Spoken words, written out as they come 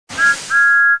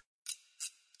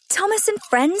Thomas and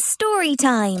Friends story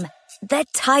time. The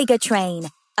Tiger Train,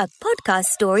 a podcast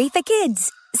story for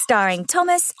kids, starring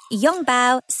Thomas,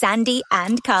 Yongbao, Sandy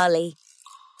and Carly.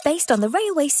 Based on the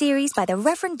railway series by the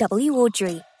Reverend W.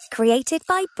 Awdry, created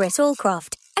by Britt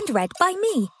Allcroft and read by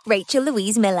me, Rachel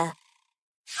Louise Miller.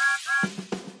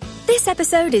 This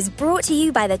episode is brought to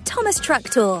you by the Thomas Truck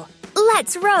Tour.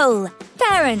 Let's roll!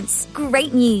 Parents,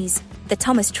 great news! The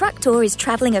Thomas Truck Tour is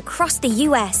travelling across the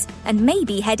US and may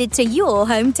be headed to your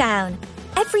hometown.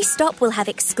 Every stop will have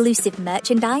exclusive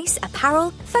merchandise,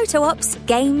 apparel, photo ops,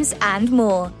 games and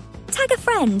more. Tag a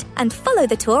friend and follow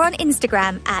the tour on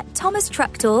Instagram at Thomas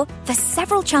Truck Tour for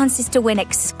several chances to win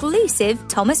exclusive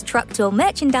Thomas Truck Tour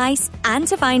merchandise and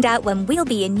to find out when we'll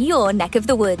be in your neck of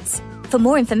the woods. For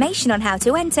more information on how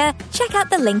to enter, check out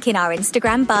the link in our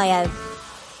Instagram bio.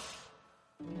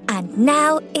 And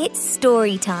now it's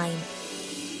story time.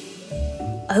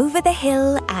 Over the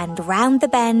hill and round the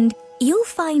bend, you'll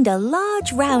find a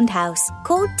large roundhouse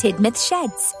called Tidmouth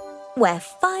Sheds, where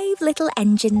 5 little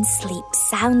engines sleep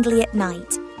soundly at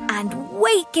night and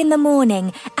wake in the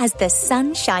morning as the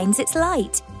sun shines its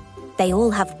light. They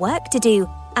all have work to do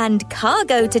and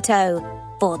cargo to tow.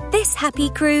 For this happy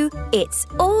crew, it's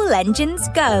all engines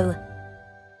go.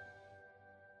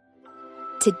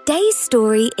 Today's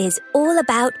story is all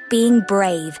about being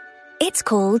brave. It's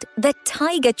called The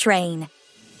Tiger Train.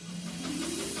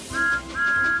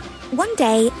 One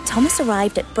day, Thomas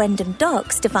arrived at Brendam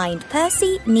Docks to find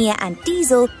Percy, Nia and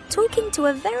Diesel talking to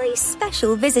a very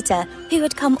special visitor who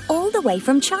had come all the way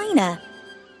from China.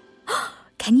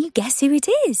 Can you guess who it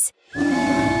is?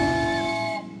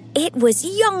 It was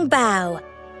Yongbao.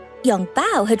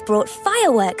 Yongbao had brought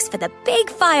fireworks for the big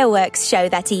fireworks show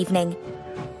that evening.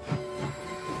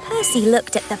 Percy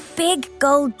looked at the big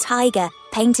gold tiger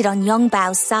painted on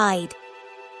Yongbao's side.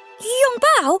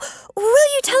 Yongbao, will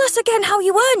you tell us again how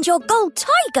you earned your gold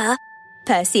tiger?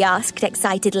 Percy asked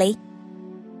excitedly.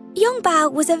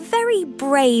 Yongbao was a very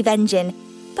brave engine,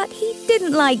 but he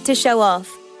didn't like to show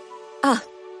off.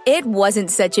 It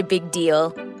wasn't such a big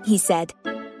deal, he said.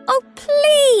 Oh,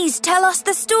 please tell us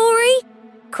the story,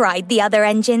 cried the other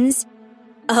engines.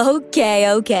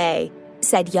 Okay,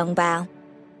 said Yongbao.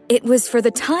 It was for the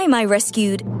time I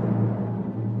rescued...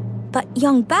 But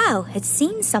Yongbao had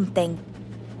seen something.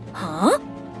 Huh?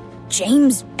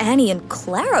 James, Annie and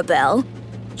Clarabelle?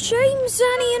 James,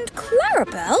 Annie and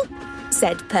Clarabelle?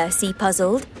 Said Percy,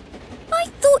 puzzled. I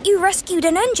thought you rescued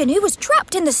an engine who was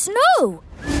trapped in the snow.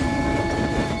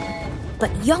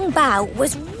 But Yongbao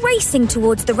was racing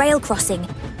towards the rail crossing.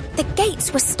 The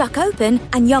gates were stuck open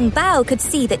and Yongbao could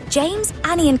see that James,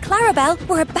 Annie and Clarabelle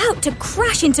were about to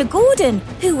crash into Gordon,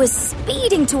 who was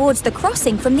speeding towards the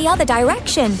crossing from the other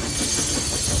direction.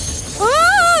 Ah!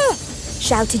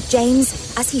 Shouted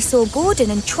James as he saw Gordon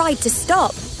and tried to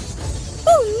stop.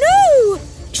 Oh no!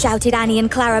 Shouted Annie and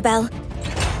Clarabelle.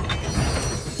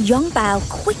 Yongbao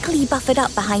quickly buffered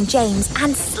up behind James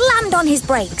and slammed on his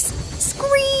brakes.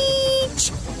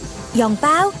 Screech!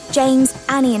 Yongbao, James,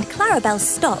 Annie and Clarabelle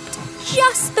stopped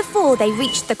just before they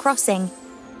reached the crossing.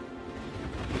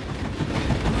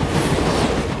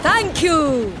 Thank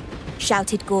you!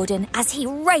 Shouted Gordon as he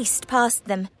raced past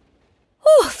them.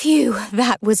 Oh, phew,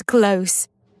 that was close.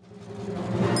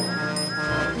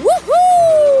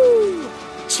 Woohoo!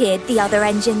 Cheered the other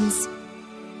engines.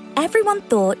 Everyone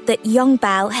thought that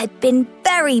Yongbao had been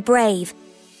very brave,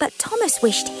 but Thomas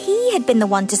wished he had been the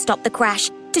one to stop the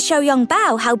crash to show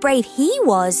Yongbao how brave he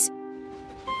was.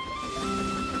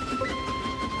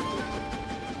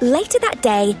 Later that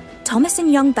day, Thomas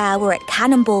and Yongbao were at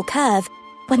Cannonball Curve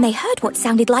when they heard what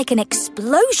sounded like an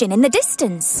explosion in the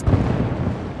distance.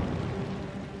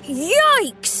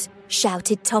 Yikes!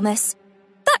 Shouted Thomas.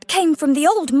 That came from the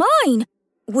old mine.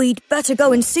 We'd better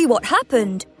go and see what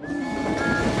happened.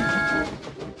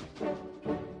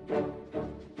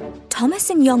 Thomas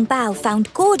and Yongbao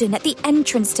found Gordon at the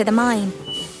entrance to the mine.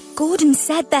 Gordon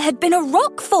said there had been a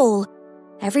rock fall.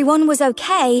 Everyone was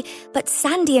okay, but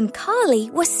Sandy and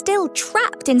Carly were still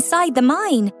trapped inside the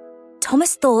mine.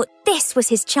 Thomas thought this was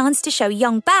his chance to show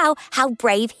Yongbao how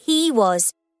brave he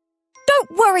was.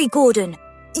 Don't worry, Gordon.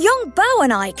 Yongbao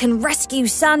and I can rescue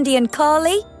Sandy and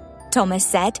Carly, Thomas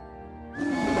said.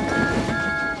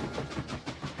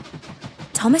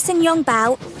 Thomas and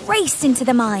Yongbao raced into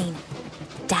the mine.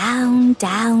 Down,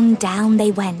 down, down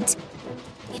they went.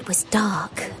 It was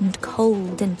dark and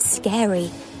cold and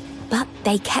scary, but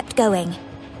they kept going.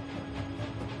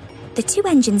 The 2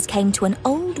 engines came to an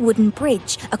old wooden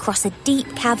bridge across a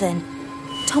deep cavern.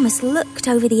 Thomas looked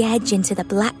over the edge into the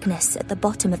blackness at the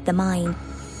bottom of the mine.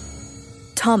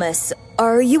 Thomas,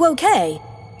 are you okay?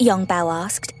 Yongbao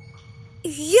asked.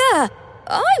 Yeah,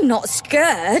 I'm not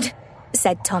scared,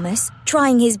 said Thomas,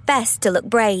 trying his best to look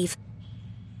brave.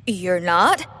 You're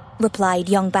not? Replied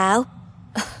Young Bao.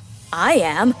 I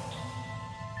am.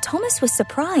 Thomas was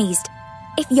surprised.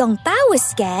 If Young Bao was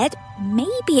scared,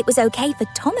 maybe it was okay for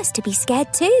Thomas to be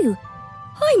scared too.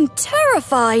 I'm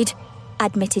terrified,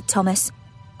 admitted Thomas.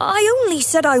 I only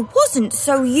said I wasn't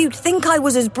so you'd think I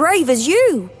was as brave as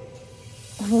you.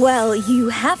 Well, you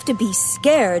have to be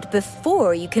scared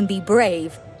before you can be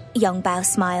brave, Young Bao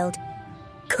smiled.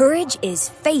 Courage is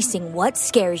facing what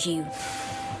scares you.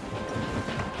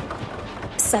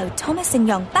 So Thomas and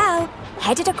Young Bao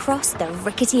headed across the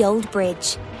rickety old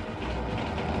bridge.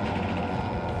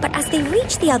 But as they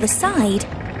reached the other side,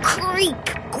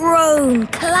 creak, groan,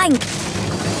 clank.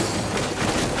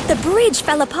 The bridge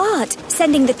fell apart,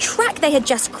 sending the track they had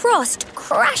just crossed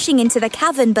crashing into the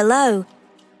cavern below.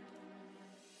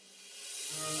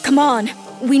 Come on,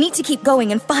 we need to keep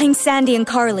going and find Sandy and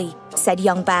Carly, said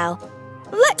Young Bao.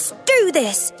 Let's do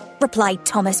this, replied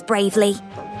Thomas bravely.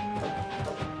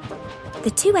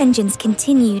 The two engines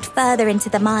continued further into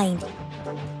the mine.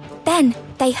 Then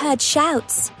they heard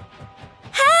shouts.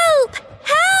 Help!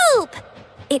 Help!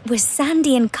 It was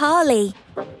Sandy and Carly.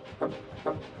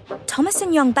 Thomas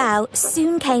and Young Bao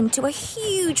soon came to a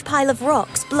huge pile of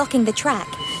rocks blocking the track.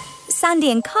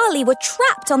 Sandy and Carly were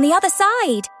trapped on the other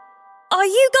side. Are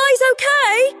you guys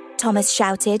okay? Thomas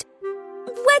shouted.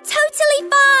 We're totally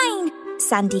fine,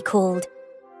 Sandy called.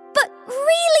 But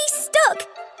really stuck,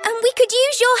 and we could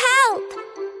use your help.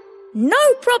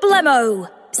 No problemo,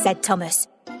 said Thomas.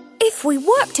 If we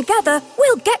work together,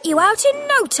 we'll get you out in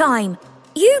no time.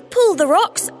 You pull the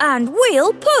rocks and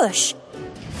we'll push.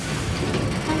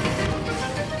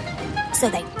 So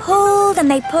they pulled and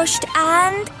they pushed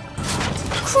and...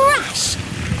 crash!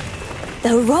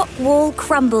 The rock wall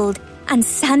crumbled and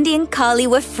Sandy and Carly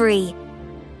were free.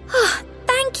 Oh,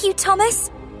 thank you, Thomas.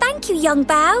 Thank you, Young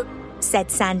Bao, said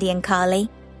Sandy and Carly.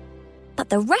 But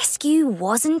the rescue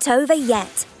wasn't over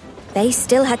yet. They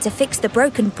still had to fix the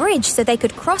broken bridge so they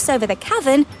could cross over the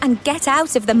cavern and get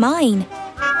out of the mine.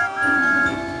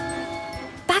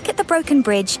 Back at the broken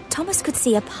bridge, Thomas could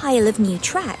see a pile of new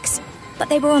tracks, but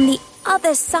they were on the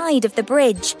other side of the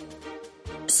bridge.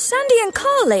 Sandy and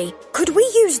Carly, could we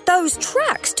use those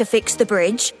tracks to fix the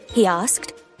bridge? He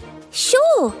asked.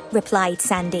 Sure, replied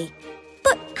Sandy.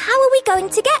 But how are we going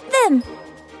to get them?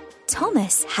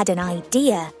 Thomas had an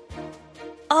idea.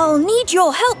 I'll need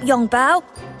your help, Young Bao,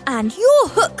 and your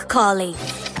hook, Carly.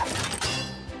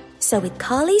 So with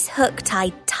Carly's hook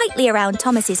tied tightly around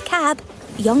Thomas's cab,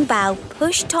 Young Bao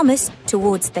pushed Thomas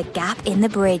towards the gap in the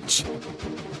bridge.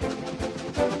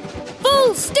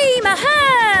 Full steam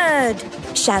ahead!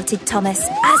 Shouted Thomas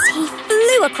as he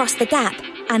flew across the gap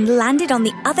and landed on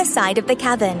the other side of the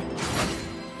cavern.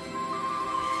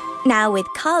 Now with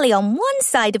Carly on one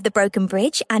side of the broken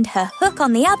bridge and her hook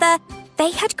on the other,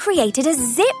 they had created a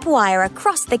zip wire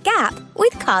across the gap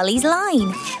with Carly's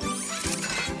line.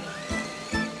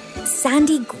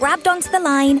 Sandy grabbed onto the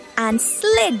line and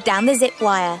slid down the zip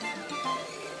wire.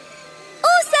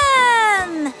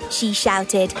 Awesome! She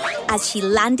shouted as she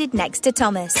landed next to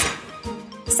Thomas.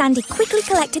 Sandy quickly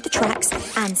collected the tracks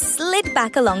and slid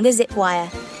back along the zip wire.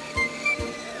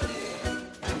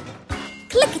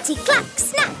 Clickety-clack,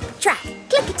 snap, track.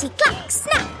 Clickety-clack,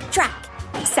 snap, track.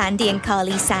 Sandy and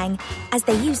Carly sang as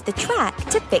they used the track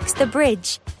to fix the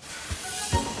bridge.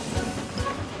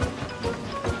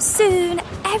 Soon,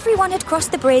 everyone had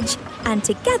crossed the bridge and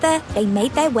together they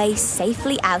made their way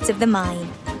safely out of the mine.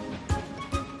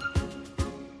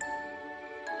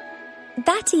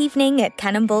 That evening at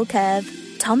Cannonball Curve,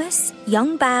 Thomas,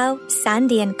 Young Bao,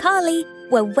 Sandy and Carly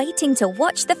were waiting to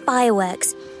watch the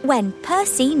fireworks when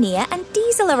Percy, Nia and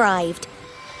Diesel arrived.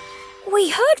 We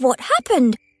heard what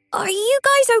happened. Are you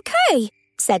guys okay?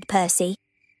 Said Percy.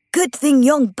 Good thing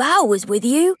Young Bao was with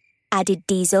you, added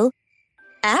Diesel.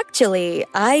 Actually,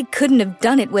 I couldn't have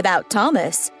done it without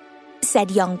Thomas, said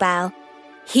Young Bao.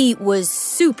 He was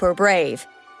super brave.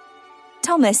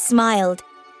 Thomas smiled.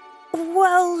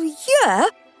 Well, yeah,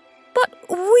 but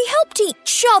we helped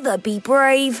each other be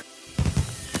brave.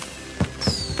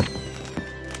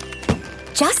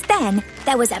 Just then,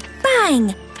 there was a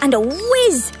bang and a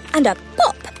whiz and a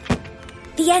pop.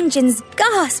 The engines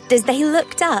gasped as they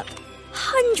looked up.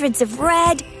 Hundreds of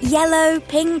red, yellow,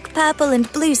 pink, purple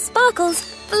and blue sparkles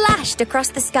flashed across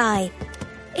the sky.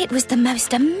 It was the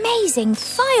most amazing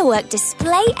firework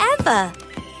display ever.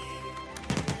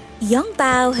 Young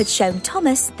Bao had shown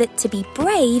Thomas that to be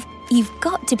brave, you've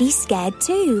got to be scared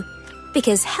too.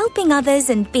 Because helping others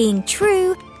and being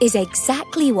true is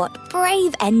exactly what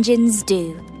brave engines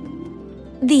do.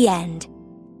 The end.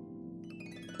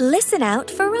 Listen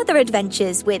out for other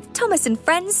adventures with Thomas and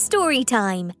Friends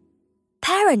Storytime.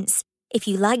 Parents, if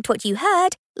you liked what you heard,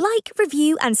 like,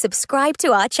 review and subscribe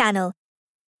to our channel.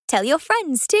 Tell your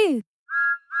friends too.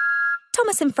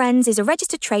 Thomas and Friends is a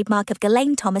registered trademark of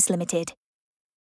Ghislaine Thomas Limited.